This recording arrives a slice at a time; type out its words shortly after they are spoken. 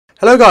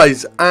Hello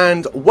guys,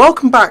 and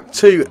welcome back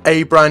to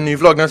a brand new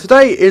vlog. Now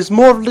today is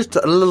more of just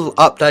a little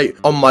update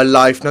on my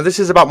life. Now this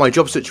is about my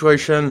job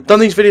situation. Done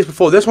these videos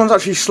before. This one's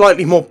actually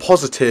slightly more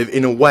positive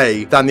in a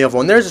way than the other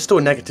one. There is still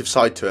a negative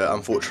side to it,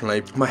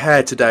 unfortunately. My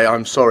hair today,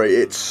 I'm sorry,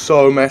 it's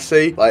so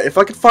messy. Like, if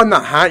I could find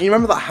that hat, you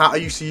remember that hat I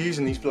used to use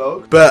in these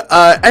vlogs? But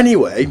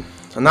anyway,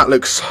 and that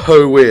looks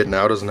so weird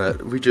now, doesn't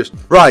it?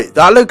 Right,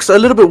 that looks a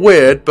little bit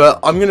weird, but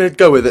I'm gonna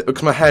go with it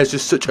because my hair is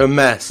just such a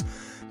mess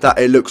that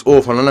it looks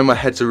awful. And I know my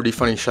head's a really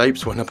funny shape,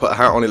 so when I put a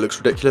hat on it looks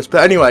ridiculous.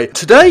 But anyway,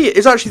 today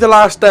is actually the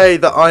last day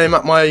that I am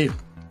at my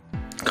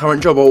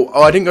current job.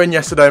 I didn't go in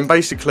yesterday, and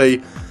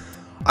basically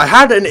I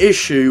had an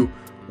issue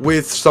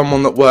with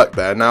someone that worked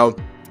there. Now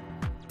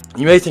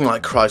you may think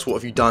like, Christ, what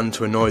have you done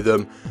to annoy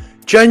them?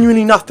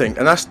 Genuinely nothing.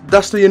 And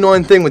that's the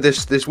annoying thing with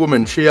this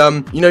woman. She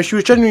you know, she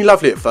was genuinely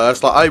lovely at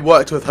first. Like, I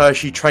worked with her,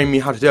 she trained me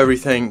how to do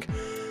everything,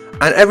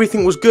 and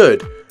everything was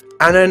good.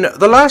 And then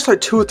the last like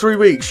 2 or 3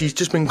 weeks, she's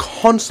just been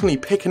constantly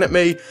picking at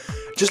me,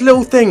 just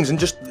little things, and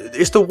just,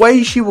 it's the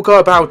way she will go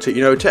about it,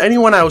 you know. To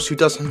anyone else who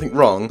does something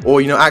wrong,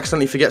 or, you know,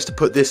 accidentally forgets to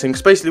put this in,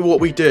 because basically what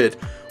we did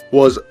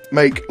was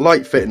make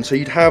light fitting. So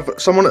you'd have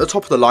someone at the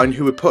top of the line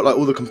who would put like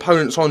all the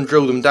components on,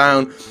 drill them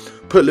down,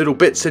 put little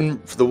bits in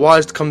for the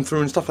wires to come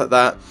through and stuff like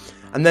that.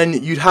 And then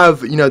you'd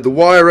have, you know, the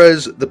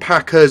wirers, the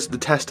packers, the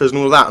testers and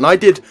all of that. And I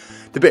did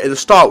the bit at the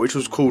start, which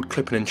was called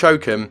clipping and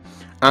choking,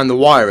 and the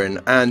wiring.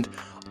 And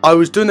I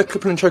was doing the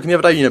clipping and choking the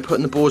other day, you know,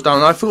 putting the boards down,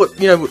 and I thought,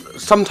 you know,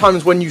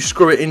 sometimes when you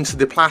screw it into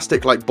the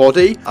plastic, like,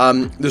 body,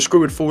 the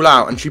screw would fall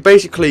out. And she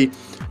basically,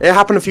 it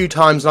happened a few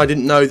times, and I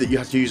didn't know that you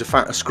had to use a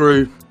fatter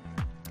screw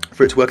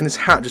for it to work. And this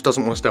hat just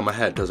doesn't want to stay on my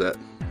head, does it?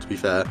 To be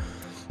fair.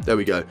 There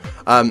we go.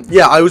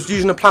 Yeah, I was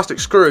using a plastic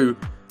screw,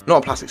 not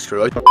a plastic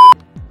screw, I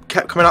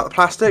kept coming out the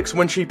plastic, so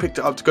when she picked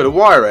it up to go to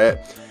wire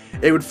it,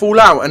 it would fall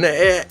out. And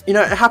it you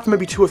know, it happened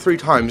maybe 2 or 3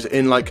 times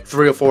in like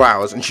 3 or 4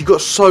 hours, and she got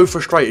so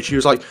frustrated. She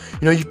was like,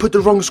 you know, you put the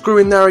wrong screw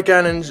in there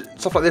again and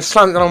stuff like this,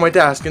 slammed it down on my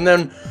desk. And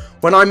then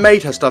when I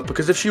made her stuff,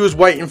 because if she was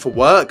waiting for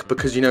work,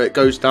 because, you know, it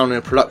goes down in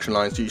a production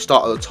line, so you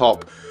start at the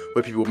top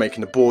where people were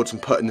making the boards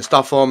and putting the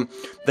stuff on,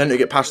 then it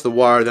get past the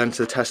wire, then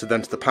to the tester,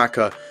 then to the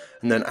packer,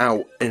 and then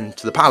out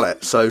into the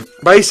pallet. So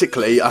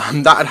basically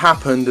that had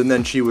happened, and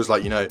then she was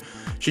like, you know,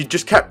 she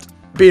just kept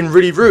being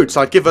really rude. So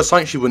I'd give her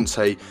something, she wouldn't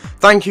say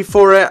thank you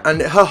for it, and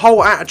her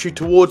whole attitude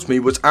towards me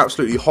was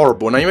absolutely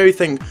horrible. Now you maybe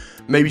think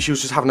maybe she was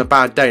just having a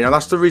bad day. Now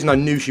that's the reason I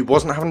knew she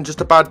wasn't having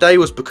just a bad day,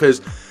 was because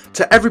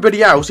to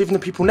everybody else, even the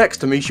people next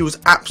to me, she was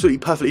absolutely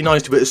perfectly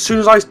nice to. But as soon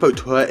as I spoke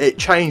to her, it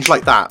changed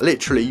like that.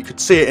 Literally, you could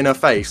see it in her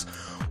face.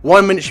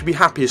 1 minute she'd be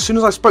happy, as soon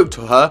as I spoke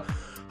to her,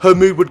 her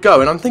mood would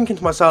go. And I'm thinking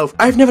to myself,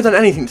 I've never done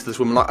anything to this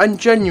woman. Like, I'm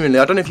genuinely,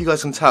 I don't know if you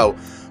guys can tell,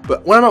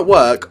 but when I'm at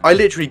work, I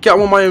literally get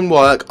on with my own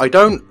work. I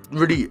don't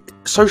really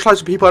socialise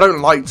with people. I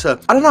don't like to,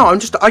 I don't know,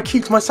 I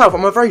keep to myself.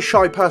 I'm a very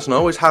shy person, I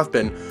always have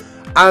been.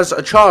 As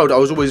a child, I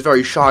was always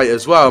very shy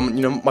as well.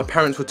 You know, my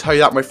parents would tell you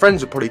that, my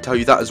friends would probably tell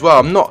you that as well.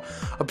 I'm not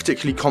a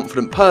particularly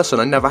confident person,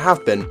 I never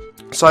have been.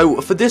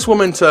 So for this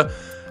woman to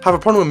have a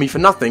problem with me for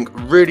nothing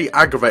really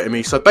aggravated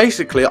me. So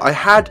basically, I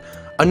had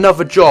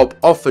another job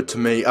offered to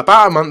me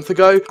about a month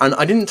ago, and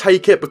I didn't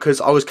take it because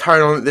I was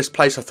carrying on at this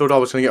place. I thought I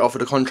was going to get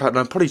offered a contract, and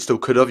I probably still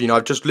could have. You know,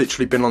 I've just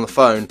literally been on the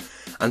phone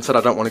and said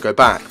I don't want to go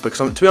back, because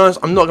to be honest,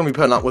 I'm not going to be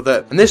putting up with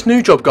it. And this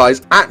new job,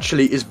 guys,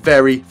 actually is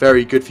very,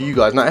 very good for you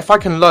guys. Now, if I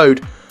can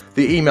load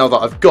the email that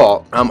I've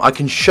got, I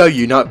can show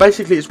you. Now,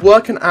 basically, it's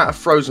working at a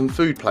frozen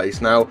food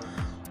place. Now,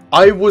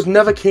 I was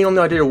never keen on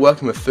the idea of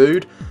working with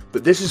food,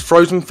 but this is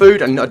frozen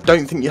food, and I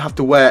don't think you have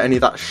to wear any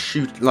of that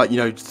like, you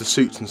know, the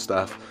suits and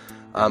stuff.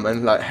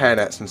 And like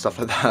hairnets and stuff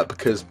like that,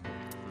 because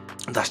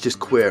that's just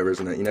queer,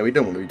 isn't it? You know, we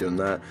don't want to be doing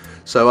that.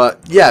 So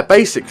yeah,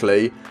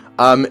 basically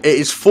it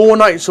is 4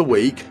 nights a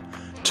week,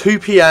 2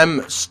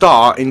 PM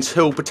start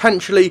until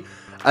potentially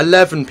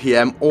 11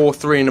 PM or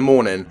 3 in the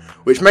morning,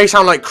 which may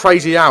sound like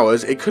crazy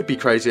hours. It could be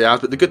crazy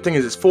hours, but the good thing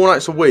is it's 4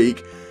 nights a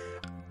week,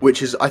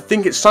 which is, I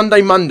think it's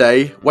Sunday,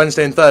 Monday,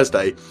 Wednesday and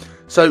Thursday.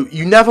 So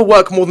you never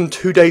work more than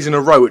 2 days in a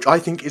row, which I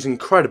think is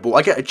incredible.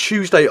 I get a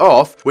Tuesday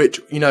off,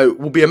 which, you know,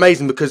 will be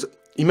amazing, because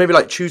you may be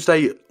like,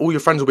 Tuesday, all your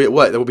friends will be at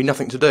work, there will be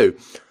nothing to do.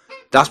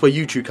 That's where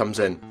YouTube comes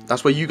in.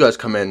 That's where you guys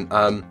come in.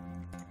 And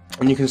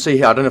you can see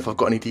here, I don't know if I've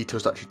got any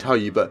details to actually tell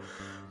you, but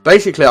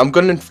basically I'm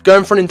going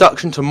for an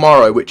induction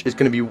tomorrow, which is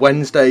going to be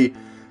Wednesday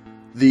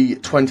the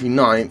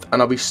 29th, and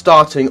I'll be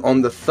starting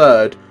on the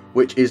 3rd,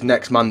 which is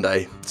next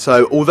Monday.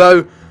 So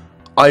although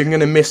I'm going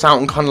to miss out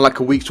on kind of like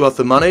a week's worth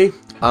of money,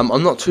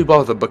 I'm not too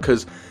bothered,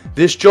 because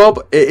this job,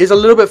 it is a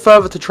little bit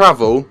further to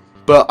travel,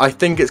 but I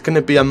think it's going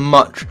to be a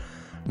much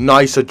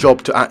nicer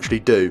job to actually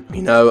do.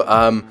 You know,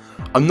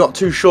 I'm not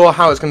too sure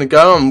how it's going to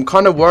go. I'm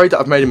kind of worried that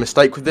I've made a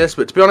mistake with this,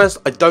 but to be honest,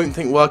 I don't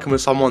think working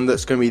with someone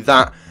that's going to be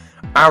that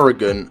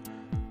arrogant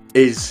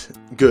is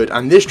good.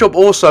 And this job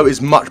also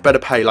is much better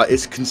pay. Like,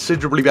 it's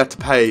considerably better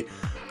pay,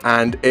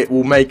 and it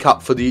will make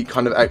up for the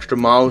kind of extra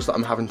miles that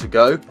I'm having to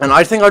go. And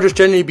I think I'll just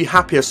genuinely be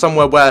happier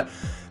somewhere where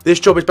this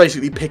job is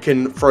basically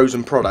picking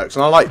frozen products,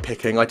 and I like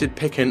picking. I did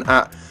picking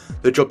at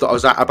the job that I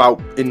was at about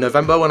in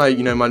November when I,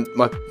 you know,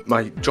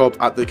 my job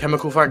at the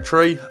chemical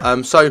factory.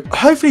 So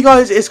hopefully,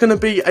 guys, it's going to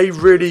be a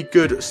really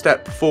good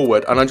step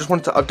forward, and I just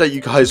wanted to update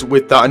you guys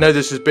with that. I know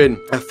this has been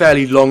a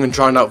fairly long and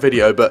drawn out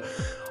video, but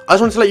I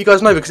just wanted to let you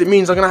guys know because it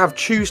means I'm going to have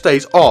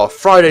Tuesdays off,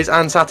 Fridays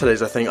and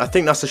Saturdays, I think. I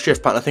think that's the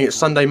shift pattern. I think it's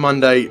Sunday,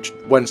 Monday,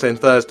 Wednesday and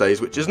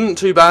Thursdays, which isn't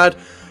too bad.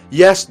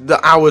 Yes,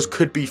 the hours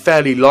could be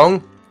fairly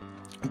long,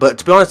 but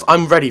to be honest,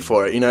 I'm ready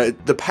for it. You know,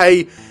 the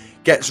pay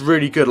gets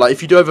really good. Like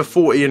if you do over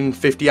 40 and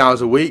 50 hours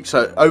a week,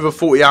 so over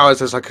 40 hours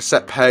there's like a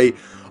set pay,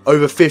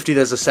 over 50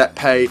 there's a set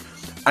pay,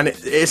 and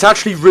it's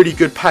actually really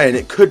good pay, and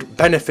it could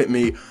benefit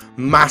me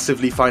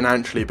massively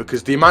financially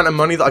because the amount of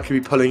money that I could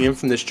be pulling in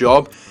from this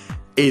job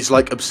is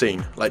like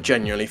obscene. Like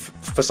genuinely,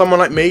 for someone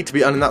like me to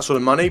be earning that sort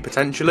of money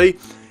potentially,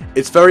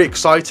 it's very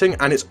exciting,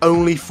 and it's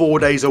only 4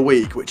 days a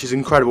week, which is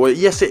incredible.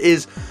 Yes, it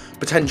is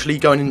potentially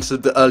going into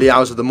the early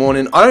hours of the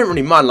morning. I don't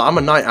really mind. Like, I'm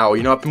a night owl,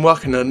 you know, I've been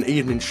working an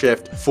evening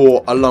shift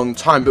for a long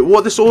time. But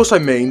what this also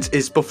means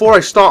is before I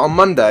start on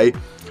Monday,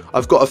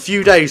 I've got a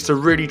few days to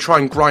really try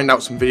and grind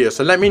out some videos.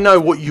 So let me know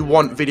what you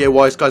want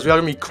video-wise, guys. We are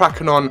going to be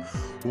cracking on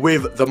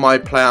with the My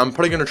Player. I'm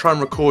probably going to try and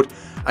record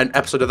an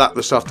episode of that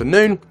this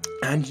afternoon.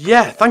 And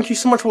yeah, thank you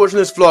so much for watching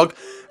this vlog.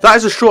 That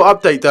is a short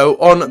update, though,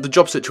 on the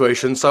job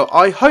situation. So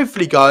I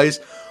hopefully,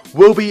 guys,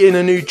 will be in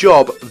a new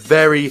job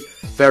very,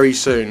 very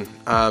soon.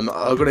 I've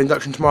got an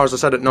induction tomorrow, as I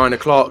said, at 9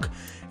 o'clock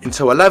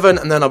until 11,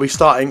 and then I'll be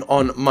starting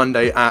on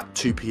Monday at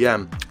 2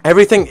 p.m.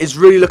 Everything is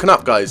really looking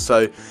up, guys,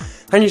 so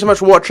thank you so much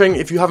for watching.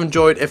 If you have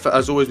enjoyed, if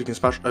as always we can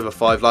smash over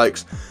 5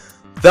 likes,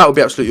 that would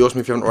be absolutely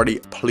awesome. If you haven't already,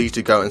 please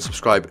do go and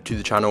subscribe to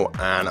the channel,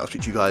 and I'll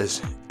speak to you guys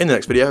in the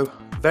next video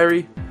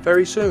very,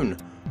 very soon.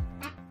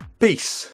 Peace.